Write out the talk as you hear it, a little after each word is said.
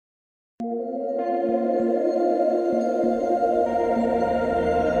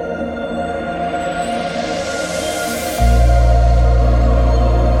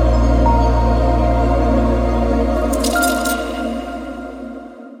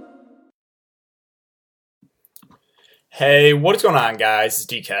Hey, what's going on, guys? It's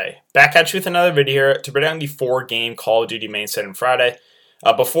DK. Back at you with another video here to break down the 4-game Call of Duty main set on Friday.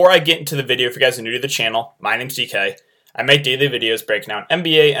 Before I get into the video, if you guys are new to the channel, my name's DK. I make daily videos breaking down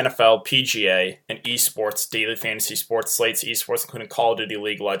NBA, NFL, PGA, and esports, daily fantasy sports slates, esports, including Call of Duty,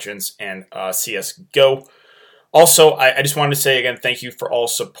 League of Legends, and CSGO. Also, I just wanted to say again, thank you for all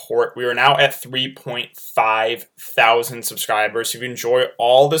support. We are now at 3.5 thousand subscribers. If you enjoy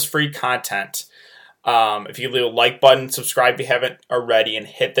all this free content, if you leave a like button, subscribe if you haven't already, and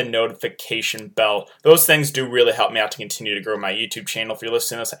hit the notification bell. Those things do really help me out to continue to grow my YouTube channel. If you're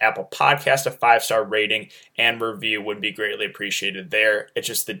listening to this on Apple Podcast, a 5-star rating and review would be greatly appreciated there. It's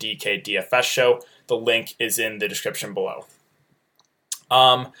just the DK DFS show. The link is in the description below.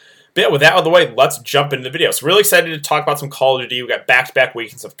 But yeah, with that out of the way, let's jump into the video. So really excited to talk about some Call of Duty. We got back-to-back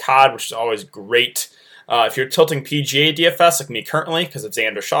weekends of COD, which is always great. If you're tilting PGA DFS like me currently, because it's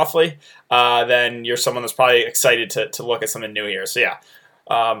Xander Schauffele, then you're someone that's probably excited to look at something new here. So yeah,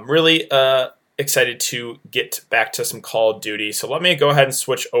 really excited to get back to some Call of Duty. So let me go ahead and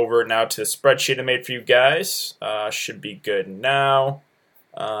switch over now to the spreadsheet I made for you guys. Should be good now.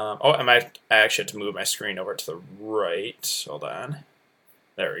 I actually have to move my screen over to the right. Hold on.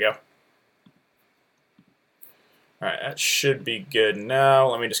 There we go. All right, that should be good now.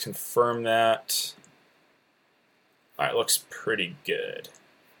 Let me just confirm that. All right, looks pretty good.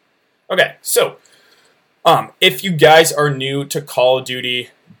 Okay, so if you guys are new to Call of Duty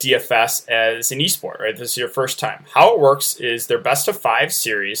DFS as an esport, right, this is your first time, how it works is their best of 5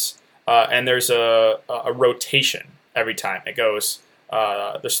 series, and there's a rotation every time. It goes,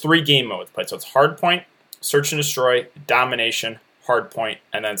 there's 3 game modes played, so it's Hardpoint, Search and Destroy, Domination, Hardpoint,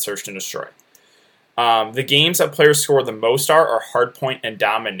 and then Search and Destroy. The games that players score the most are Hardpoint and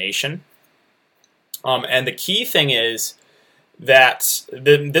Domination. And the key thing is that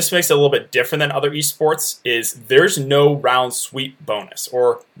this makes it a little bit different than other esports, is there's no round sweep bonus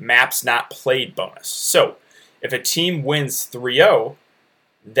or maps not played bonus. So if a team wins 3-0,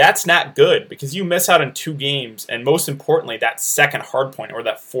 that's not good because you miss out on 2 games, and most importantly, that second hardpoint or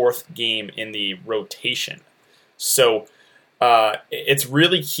that 4th game in the rotation. So it's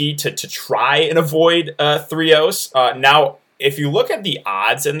really key to try and avoid 3-0s. Now, if you look at the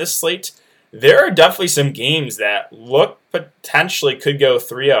odds in this slate, there are definitely some games that look potentially could go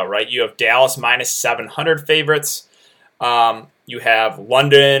 3-0, right? You have Dallas minus 700 favorites. You have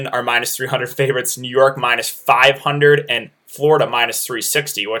London are minus 300 favorites, New York minus 500, and Florida minus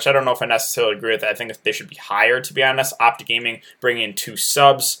 360, which I don't know if I necessarily agree with that. I think they should be higher, to be honest. Opti Gaming bringing in 2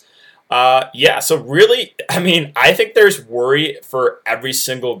 subs. Yeah, so really, I mean, I think there's worry for every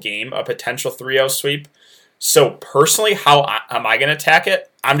single game, a potential 3-0 sweep. So personally, how am I going to attack it?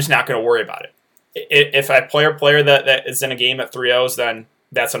 I'm just not going to worry about it. If I play a player that is in a game at 3-0s, then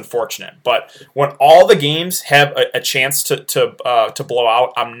that's unfortunate. But when all the games have a chance to blow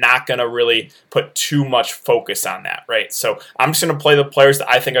out, I'm not going to really put too much focus on that, right? So I'm just going to play the players that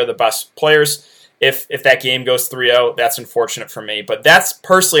I think are the best players. If that game goes 3-0, that's unfortunate for me. But that's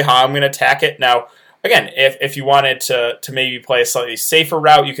personally how I'm going to attack it. Now, again, if you wanted to maybe play a slightly safer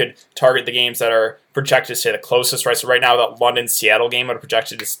route, you could target the games that are projected to stay the closest, right? So right now, that London-Seattle game would have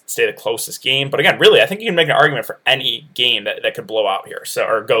projected to stay the closest game. But again, really, I think you can make an argument for any game that could blow out here,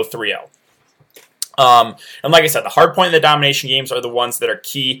 or go 3-0. And like I said, the hardpoint and the domination games are the ones that are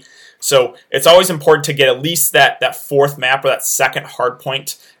key. So it's always important to get at least that 4th map or that second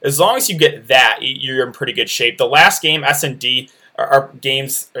hardpoint. As long as you get that, you're in pretty good shape. The last game, S&D,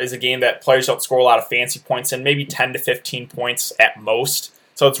 is a game that players don't score a lot of fancy points in, maybe 10 to 15 points at most.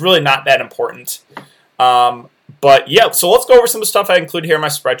 So it's really not that important. But yeah, so let's go over some of the stuff I included here in my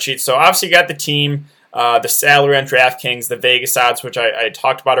spreadsheet. So obviously you got the team, the salary on Draftkings, the Vegas odds, which I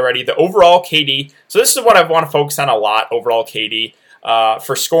talked about already, the overall KD. So this is what I want to focus on a lot, overall KD.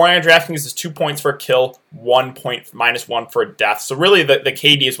 For scoring on DraftKings is 2 points for a kill, 1 point minus 1 for a death. So really the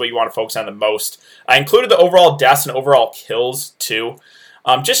KD is what you want to focus on the most. I included the overall deaths and overall kills too.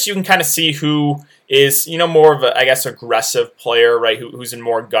 Just so you can kind of see who is, more of a, I guess, aggressive player, right? Who's in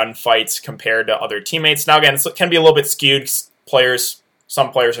more gunfights compared to other teammates. Now again, it can be a little bit skewed.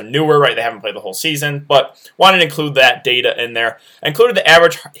 Some players are newer, right? They haven't played the whole season, but wanted to include that data in there. I included the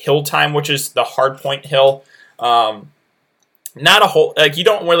average hill time, which is the hardpoint hill. Not a whole, you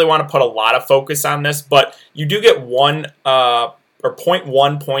don't really want to put a lot of focus on this, but you do get 1 or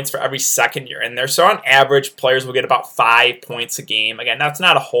 0.1 points for every second you're in there. So on average, players will get about 5 points a game. Again, that's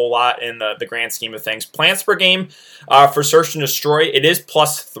not a whole lot in the grand scheme of things. Plants per game for Search and Destroy, it is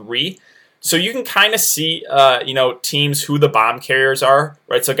 +3. So you can kind of see, teams who the bomb carriers are,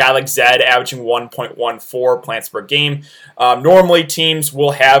 right? So a guy like Zed averaging 1.14 plants per game. Normally, teams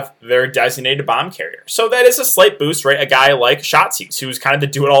will have their designated bomb carrier. So that is a slight boost, right? A guy like Shotzes, who's kind of the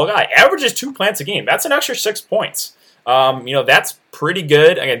do-it-all guy, averages 2 plants a game. That's an extra 6 points. That's pretty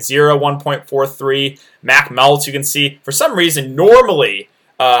good. Again, 0, 1.43. Mac Melts, you can see. For some reason, normally,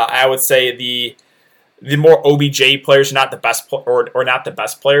 I would say the more OBJ players are not the best or not the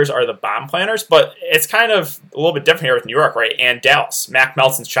best players are the bomb planners, but it's kind of a little bit different here with New York, right? And Dallas. Mac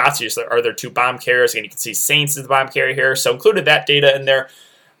Melts and Shotzes are their 2 bomb carriers. Again, you can see Saints is the bomb carrier here, so included that data in there.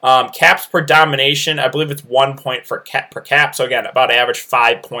 Caps per domination, I believe it's 1 point per cap. So again, about average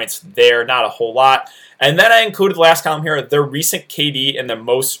 5 points there, not a whole lot. And then I included the last column here, the recent KD and the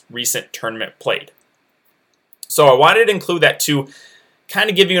most recent tournament played. So I wanted to include that to kind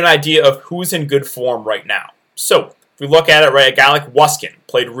of give you an idea of who's in good form right now. So if we look at it, right, a guy like Wuskin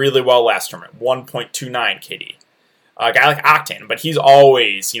played really well last tournament, 1.29 KD. A guy like Octane, but he's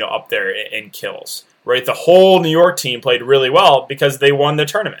always, up there in kills. Right, the whole New York team played really well because they won the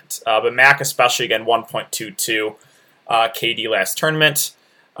tournament. But Mac especially, again, 1.22 KD last tournament.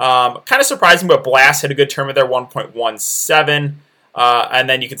 Kind of surprising, but Blast had a good tournament there, 1.17. And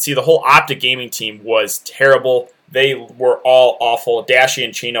then you can see the whole Optic Gaming team was terrible. They were all awful. Dashy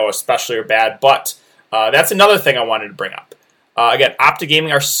and Chino especially are bad. But that's another thing I wanted to bring up. Again, Optic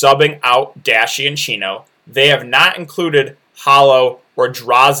Gaming are subbing out Dashy and Chino. They have not included Hollow or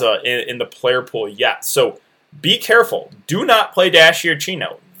Draza in the player pool yet. So be careful. Do not play Dashy or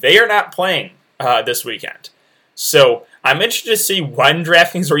Chino. They are not playing this weekend. So I'm interested to see when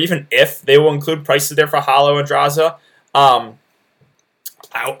Draftkings, or even if they will include prices there for Hollow and Draza. I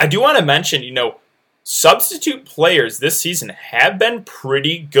do want to mention, substitute players this season have been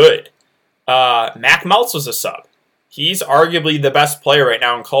pretty good. Mac Melts was a sub. He's arguably the best player right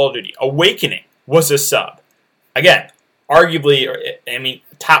now in Call of Duty. Awakening was a sub. Again, arguably,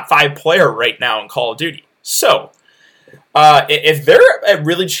 top 5 player right now in Call of Duty. So, if they're at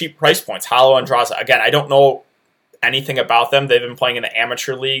really cheap price points, Hollow and Draza, again, I don't know anything about them. They've been playing in the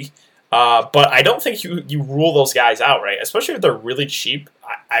amateur league. But I don't think you rule those guys out, right? Especially if they're really cheap.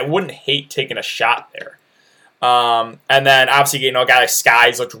 I wouldn't hate taking a shot there. And then, obviously, a guy like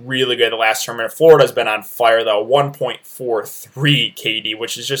Skies looked really good the last tournament. Florida's been on fire, though. 1.43 KD,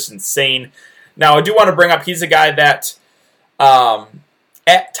 which is just insane. Now, I do want to bring up, he's a guy that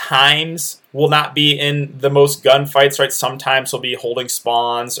at times will not be in the most gunfights, right? Sometimes he'll be holding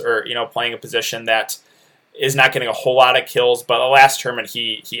spawns or, playing a position that is not getting a whole lot of kills. But the last tournament,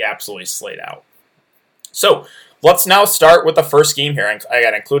 he absolutely slayed out. So let's now start with the first game here. I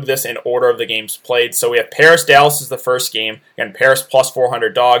got included this in order of the games played. So we have Paris-Dallas is the first game. Again, Paris plus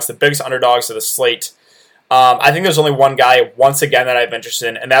 400 dogs, the biggest underdogs of the slate. I think there's only one guy, once again, that I'm interested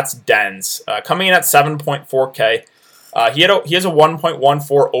in, and that's Dens. Coming in at 7.4K. He has a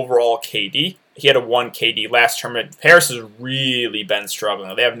 1.14 overall KD. He had a 1 KD last tournament. Paris has really been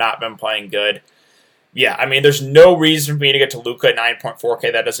struggling. They have not been playing good. Yeah, there's no reason for me to get to Luka at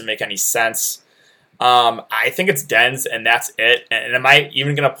 9.4K. That doesn't make any sense. I think it's Dens, and that's it. And am I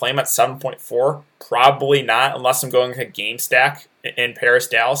even going to play him at 7.4? Probably not, unless I'm going to game stack in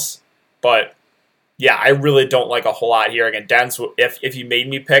Paris-Dallas. But yeah, I really don't like a whole lot here. Again, Dens, if you made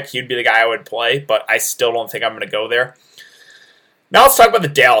me pick, he'd be the guy I would play, but I still don't think I'm going to go there. Now let's talk about the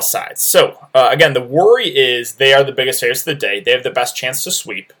Dallas side. So, again, the worry is they are the biggest favorites of the day. They have the best chance to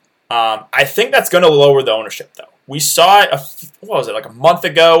sweep. I think that's going to lower the ownership, though. We saw it, like a month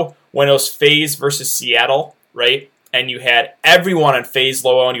ago when it was FaZe versus Seattle, right? And you had everyone in FaZe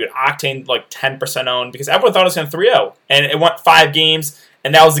low owned. You had Octane like 10% owned because everyone thought it was going to 3-0. And it went 5 games,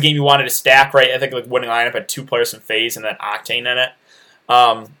 and that was the game you wanted to stack, right? I think like winning lineup had 2 players from FaZe and then Octane in it.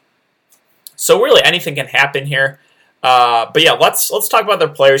 So really anything can happen here. But yeah, let's talk about their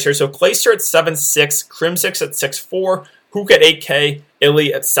players here. So Clayster at 7.6, Crimsix at 6.4, Hook at 8K,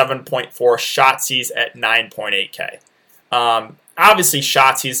 Illy at 7.4, Shotzes at 9.8K. Obviously,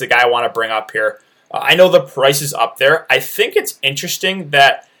 Shotzes the guy I want to bring up here. I know the price is up there. I think it's interesting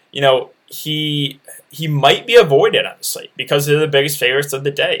that, he might be avoided on the slate because they're the biggest favorites of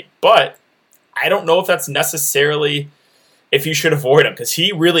the day. But I don't know if that's necessarily if you should avoid him because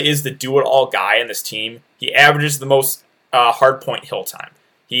he really is the do-it-all guy in this team. He averages the most hardpoint hill time.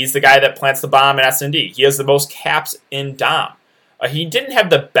 He's the guy that plants the bomb in S&D. He has the most caps in Dom. He didn't have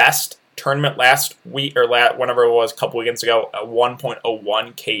the best tournament last week or whenever it was a couple weekends ago, a 1.01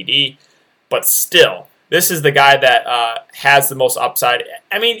 KD, but still, this is the guy that has the most upside.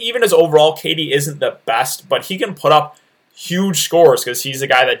 Even his overall KD isn't the best, but he can put up huge scores because he's the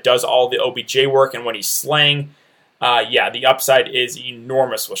guy that does all the OBJ work, and when he's slaying, yeah, the upside is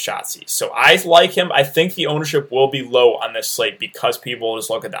enormous with Shotzi. So I like him. I think the ownership will be low on this slate because people just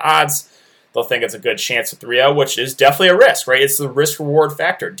look at the odds. They'll think it's a good chance with 3-0, which is definitely a risk, right? It's the risk-reward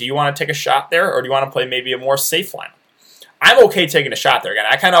factor. Do you want to take a shot there, or do you want to play maybe a more safe lineup? I'm okay taking a shot there. Again,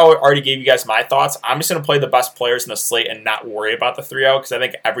 I kind of already gave you guys my thoughts. I'm just going to play the best players in the slate and not worry about the 3-0 because I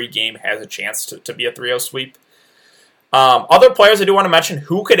think every game has a chance to be a 3-0 sweep. Other players I do want to mention,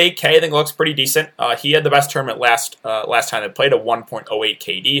 Hook at 8K, I think looks pretty decent. He had the best tournament last time they played, a 1.08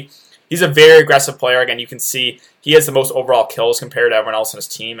 KD. He's a very aggressive player. Again, you can see he has the most overall kills compared to everyone else on his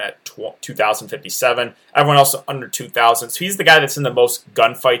team at 2,057. Everyone else under 2,000. So he's the guy that's in the most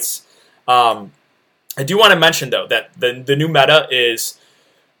gunfights. I do want to mention, though, that the new meta is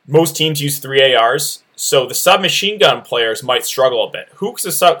most teams use 3 ARs. So the submachine gun players might struggle a bit. Hook's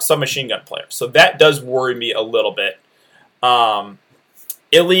a submachine gun player. So that does worry me a little bit.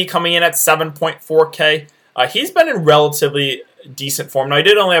 Illy coming in at 7.4K. He's been in relatively decent form. Now, he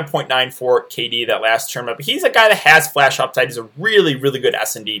did only have 0.94 KD that last tournament, but he's a guy that has flash upside. He's a really, really good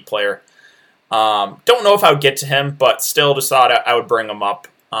S&D player. Don't know if I would get to him, but still just thought I would bring him up.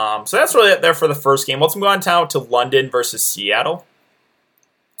 So that's really it there for the first game. Let's move on now to London versus Seattle.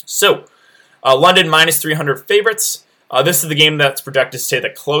 So, London minus 300 favorites. This is the game that's projected to stay the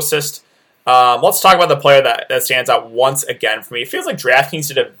closest. Let's talk about the player that stands out once again for me. It feels like Draftkings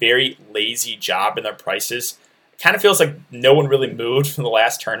did a very lazy job in their prices. Kind of feels like no one really moved from the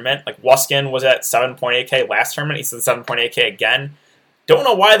last tournament. Like Wuskin was at 7.8K last tournament. He's at 7.8K again. Don't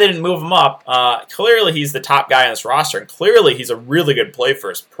know why they didn't move him up. Clearly, he's the top guy on this roster, and clearly he's a really good play for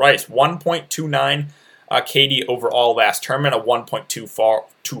his price. 1.29 KD overall last tournament, a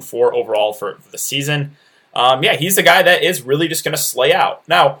 1.24 overall for the season. Yeah, he's the guy that is really just going to slay out.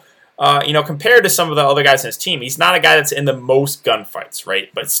 Now, compared to some of the other guys in his team, he's not a guy that's in the most gunfights, right?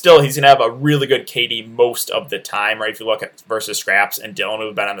 But still, he's going to have a really good KD most of the time, right? If you look at versus Scraps and Dylan,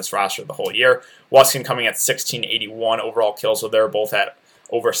 who've been on this roster the whole year. Wuskin coming at 1,681 overall kills, so they're both at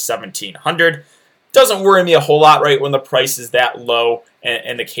over 1,700. Doesn't worry me a whole lot, right, when the price is that low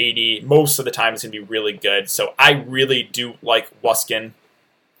and the KD most of the time is going to be really good. So I really do like Wuskin.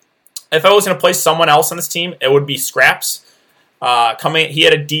 If I was going to play someone else on this team, it would be Scraps. He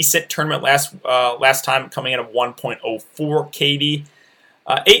had a decent tournament last time, coming in at 1.04 KD.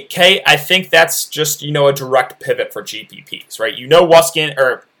 8K, I think that's just, a direct pivot for GPPs, right?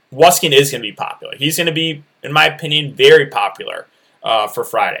 Wuskin is going to be popular. He's going to be, in my opinion, very popular for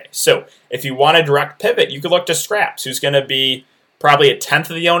Friday. So if you want a direct pivot, you could look to Scraps, who's going to be probably a tenth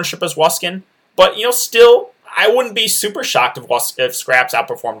of the ownership as Wuskin. But, still, I wouldn't be super shocked if Scraps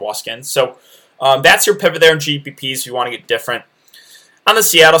outperformed Wuskin. So that's your pivot there in GPPs if you want to get different. On the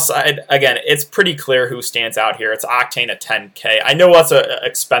Seattle side, again, it's pretty clear who stands out here. It's Octane at 10K. I know that's an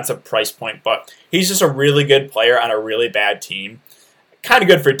expensive price point, but he's just a really good player on a really bad team. Kind of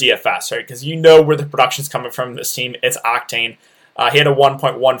good for DFS, right? Because where the production's coming from this team. It's Octane. He had a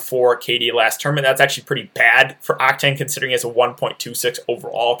 1.14 KD last tournament. That's actually pretty bad for Octane, considering he has a 1.26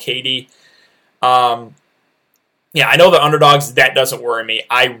 overall KD. Yeah, I know the underdogs, that doesn't worry me.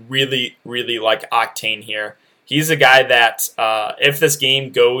 I really, really like Octane here. He's a guy that, if this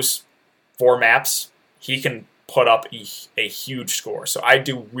game goes 4 maps, he can put up a huge score. So I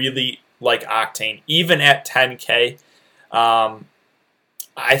do really like Octane, even at 10K.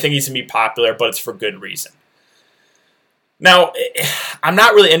 I think he's going to be popular, but it's for good reason. Now, I'm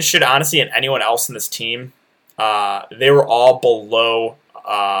not really interested, honestly, in anyone else in this team. They were all below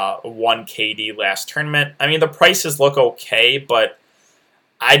 1 KD last tournament. I mean, the prices look okay, but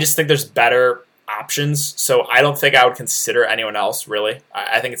I just think there's better options, so I don't think I would consider anyone else, really.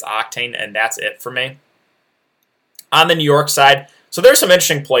 I think it's Octane, and that's it for me. On the New York side, so there's some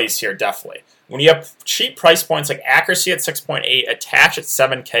interesting plays here, definitely. When you have cheap price points like Accuracy at 6.8, Attach at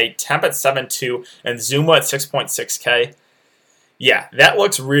 7K, Temp at 7.2, and Zuma at 6.6K, yeah, that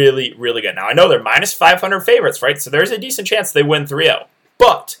looks really, really good. Now, I know they're minus 500 favorites, right? So there's a decent chance they win 3-0.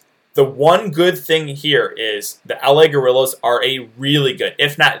 But the one good thing here is the LA Gorillas are a really good,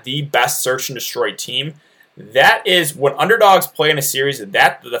 if not the best search and destroy team. That is, when underdogs play in a series,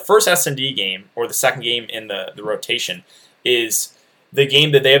 that the first S&D game, or the second game in the rotation, is the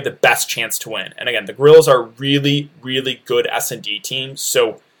game that they have the best chance to win. And again, the Gorillas are a really, really good S&D team.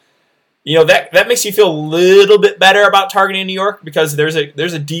 So, that makes you feel a little bit better about targeting New York, because there's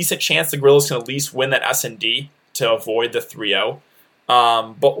a decent chance the Gorillas can at least win that S&D to avoid the 3-0.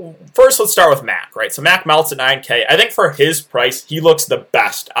 But first, let's start with Mac, right? So Mac melts at 9K. I think for his price, he looks the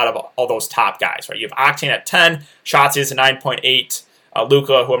best out of all those top guys, right? You have Octane at 10, Shotzi is a 9.8,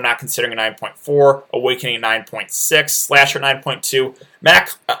 Luca, who I'm not considering, a 9.4, Awakening at 9.6, Slasher at 9.2.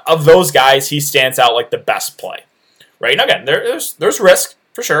 Mac, of those guys, he stands out like the best play. right? And again, there's risk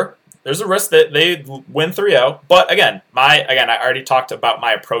for sure. There's a risk that they win 3-0. But again, I already talked about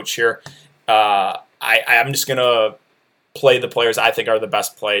my approach here. I'm just gonna play the players I think are the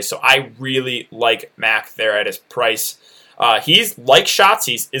best plays. So I really like Mac there at his price. He's like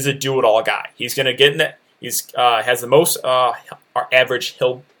Shotzi, is a do-it-all guy. He's gonna get in it. He's has the most average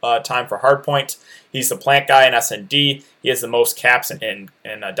hill time for hardpoint. He's the plant guy in S&D. He has the most caps in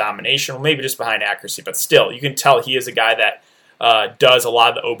domination, well, maybe just behind accuracy, but still, you can tell he is a guy that does a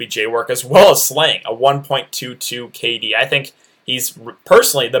lot of the OBJ work as well as slaying, a 1.22 KD. I think he's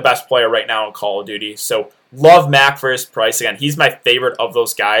personally the best player right now in Call of Duty, so love Mac for his price. Again, he's my favorite of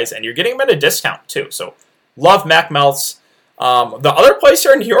those guys, and you're getting him at a discount too, so love Mac Melts. The other players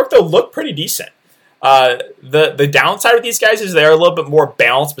here in New York, though, look pretty decent. The downside of these guys is they're a little bit more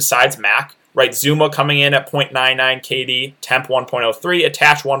balanced besides Mac. Right, Zuma coming in at 0.99 KD, Temp 1.03,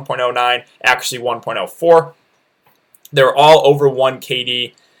 Attach 1.09, Accuracy 1.04. They're all over 1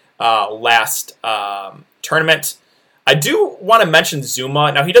 KD last tournament. I do want to mention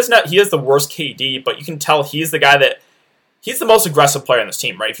Zuma. Now, he has the worst KD, but you can tell he's the guy he's the most aggressive player on this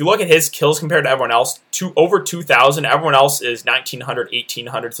team, right? If you look at his kills compared to everyone else, over 2,000. Everyone else is 1,900,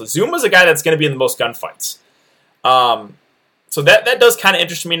 1,800. So Zuma's a guy that's going to be in the most gunfights. So that does kind of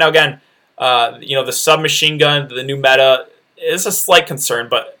interest me. Now, again, the submachine gun, the new meta is a slight concern,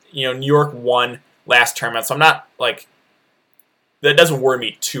 but New York won last tournament, so I'm not that doesn't worry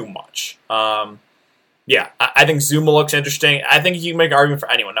me too much. I think Zuma looks interesting. I think you can make an argument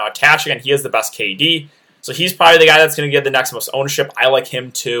for anyone. Now, Attach, again, he has the best KD, so he's probably the guy that's going to get the next most ownership. I like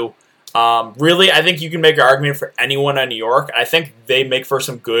him too. Really, I think you can make an argument for anyone on New York. I think they make for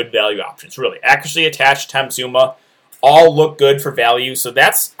some good value options, really. Accuracy, Attach, Temp, Zuma, all look good for value, so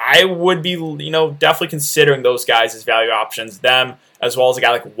I would be, definitely considering those guys as value options. Them, as well as a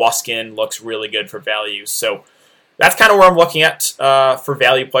guy like Wuskin, looks really good for value. So that's kind of where I'm looking at for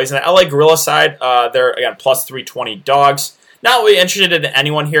value plays. And the LA Gorilla side, they're, again, plus 320 dogs. Not really interested in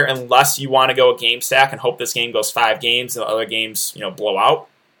anyone here unless you want to go a game stack and hope this game goes 5 games and the other games, blow out.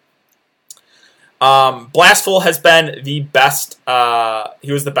 Blastful has been the best.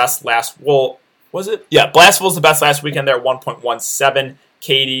 He was the best last. Well, was it? Yeah, Blastful's the best last weekend there, 1.17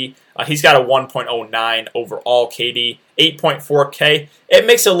 KD. He's got a 1.09 overall KD, 8.4K. It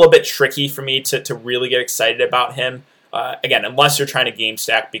makes it a little bit tricky for me to really get excited about him. Again, unless you're trying to game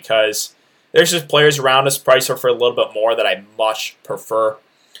stack, because there's just players around this price or for a little bit more that I much prefer.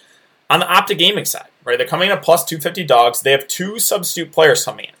 On the Optic Gaming side, right, they're coming in at plus 250 dogs. They have 2 substitute players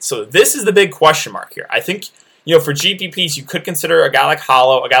coming in. So this is the big question mark here. I think, for GPPs, you could consider a guy like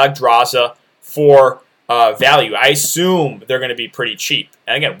Hollow, a guy like Draza for value. I assume they're going to be pretty cheap.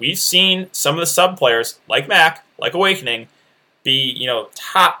 And again, we've seen some of the sub players, like Mac, like Awakening, be,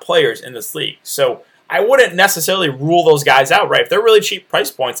 top players in this league. So I wouldn't necessarily rule those guys out, right? If they're really cheap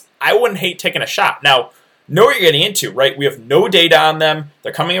price points, I wouldn't hate taking a shot. Now, know what you're getting into, right? We have no data on them.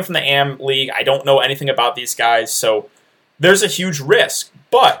 They're coming in from the AM League. I don't know anything about these guys, so there's a huge risk.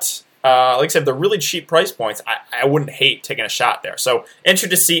 But, like I said, they're really cheap price points. I wouldn't hate taking a shot there. So,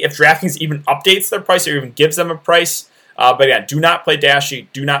 interested to see if Draftkings even updates their price or even gives them a price. But again, do not play Dashi.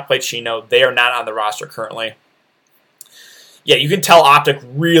 Do not play Chino. They are not on the roster currently. Yeah, you can tell Optic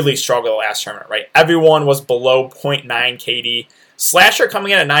really struggled last tournament, right? Everyone was below 0.9 KD. Slasher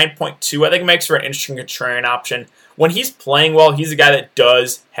coming in at 9.2, I think makes for an interesting contrarian option. When he's playing well, he's a guy that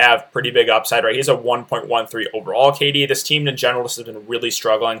does have pretty big upside, right? He's a 1.13 overall KD. This team in general has been really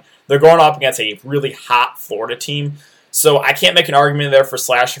struggling. They're going up against a really hot Florida team. So I can't make an argument there for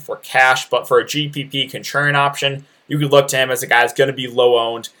Slasher for cash, but for a GPP contrarian option, you could look to him as a guy that's going to be low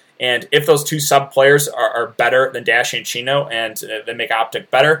owned. And if those 2 sub players are better than Dashi and Chino and they make Optic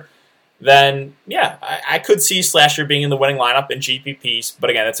better, then, yeah, I could see Slasher being in the winning lineup in GPPs.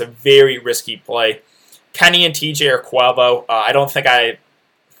 But again, it's a very risky play. Kenny and TJ or Quavo, I don't think I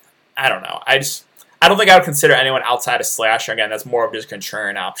don't know. I don't think I would consider anyone outside of Slasher. Again, that's more of just a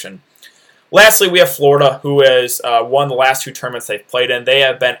contrarian option. Lastly, we have Florida, who has won the last 2 tournaments they've played in. They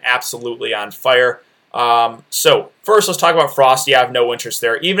have been absolutely on fire. So first, let's talk about Frosty. I have no interest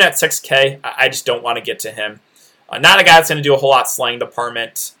there. Even at 6K, I just don't want to get to him. Not a guy that's going to do a whole lot slaying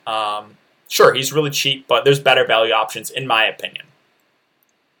department. Sure, he's really cheap, but there's better value options, in my opinion.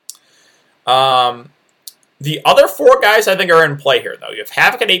 The other 4 guys I think are in play here, though. You have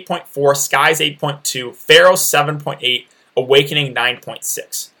Havoc at 8.4, Skies 8.2, Pharaoh 7.8, Awakening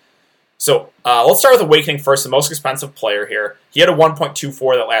 9.6. So let's start with Awakening first, the most expensive player here. He had a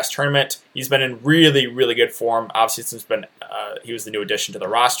 1.24 that last tournament. He's been in really, really good form. Obviously, since he was the new addition to the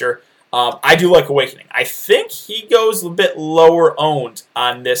roster. I do like Awakening. I think he goes a bit lower owned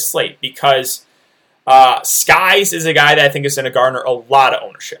on this slate because Skies is a guy that I think is going to garner a lot of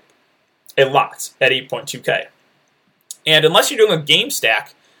ownership. A lot at 8.2K. And unless you're doing a game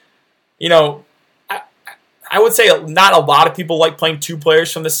stack, I would say not a lot of people like playing two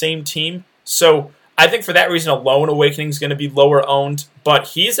players from the same team. So I think for that reason alone, Awakening is going to be lower owned. But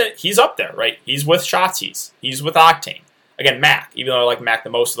he's up there, right? He's with Shotzi's. He's with Octane. Again, Mac, even though I like Mac the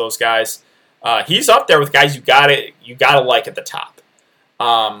most of those guys. He's up there with guys you gotta like at the top.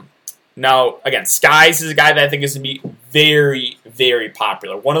 Now, again, Skies is a guy that I think is going to be very, very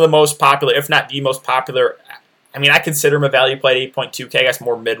popular. One of the most popular, if not the most popular. I mean, I consider him a value play at 8.2K. I guess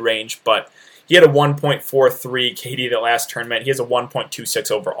more mid-range, but he had a 1.43 KD that last tournament. He has a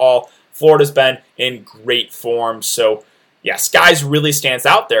 1.26 overall. Florida's been in great form. So, yeah, Skies really stands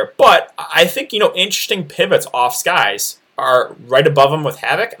out there. But I think, interesting pivots off Skies are right above him with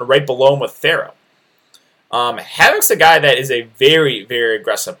Havoc and right below him with Pharaoh. Havoc's a guy that is a very, very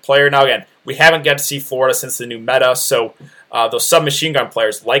aggressive player. Now, again, we haven't got to see Florida since the new meta. So, those submachine gun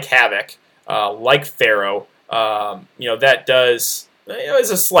players like Havoc, like Pharaoh, that is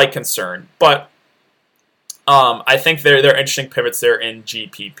a slight concern. But I think they're interesting pivots there in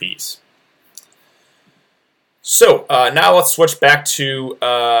GPPs. So now let's switch back to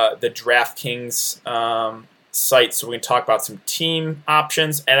the Draftkings site so we can talk about some team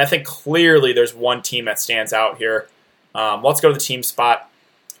options. And I think clearly there's one team that stands out here. Let's go to the team spot.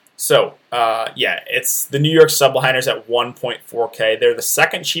 So, it's the New York Subliners at 1.4K. They're the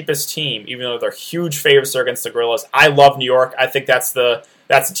second cheapest team, even though they're huge favorites against the Gorillas. I love New York. I think that's the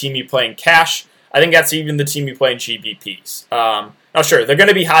team you play in cash. I think that's even the team you play in GBPs. Now, sure, they're going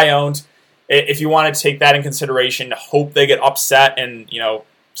to be high-owned. If you want to take that in consideration, hope they get upset and,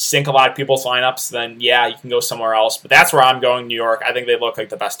 sink a lot of people's lineups, then, yeah, you can go somewhere else. But that's where I'm going, New York. I think they look like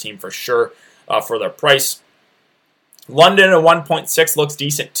the best team for sure for their price. London at 1.6 looks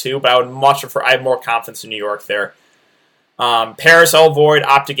decent too, but I have more confidence in New York there. Paris I'll avoid,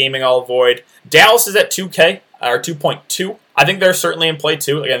 Optic Gaming I'll avoid. Dallas is at 2K, or 2.2. I think they're certainly in play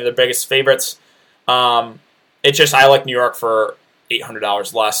too. Again, they're the biggest favorites. It's just I like New York for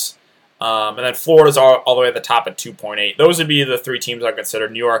 $800 less. And then Florida's all the way at the top at 2.8. Those would be the three teams I consider: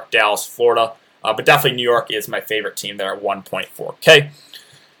 New York, Dallas, Florida. But definitely New York is my favorite team there at 1.4K.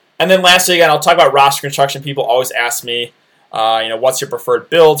 And then lastly, again, I'll talk about roster construction. People always ask me, what's your preferred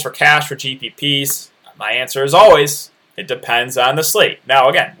builds for cash for GPPs? My answer is always, it depends on the slate. Now,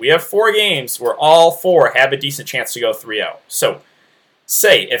 again, we have 4 games where all 4 have a decent chance to go 3-0. So,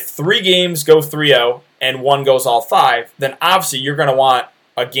 say if 3 games go 3-0 and 1 goes all 5, then obviously you're going to want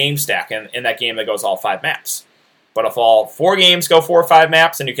a game stack in that game that goes all 5 maps. But if all 4 games go 4 or 5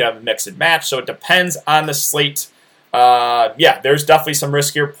 maps, then you can have a mix and match. So it depends on the slate. There's definitely some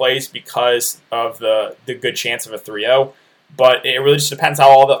riskier plays because of the good chance of a 3-0, but it really just depends how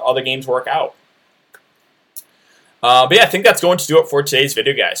all the other games work out. I think that's going to do it for today's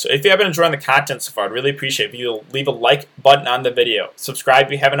video, guys. So if you have been enjoying the content so far, I'd really appreciate if you leave a like button on the video, subscribe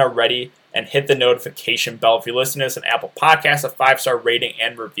if you haven't already, and hit the notification bell. If you listen to this on Apple Podcasts, a 5-star rating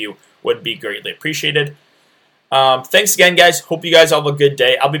and review would be greatly appreciated. Thanks again, guys. Hope you guys all have a good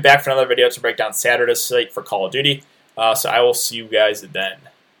day. I'll be back for another video to break down Saturday's slate for Call of Duty. So I will see you guys then.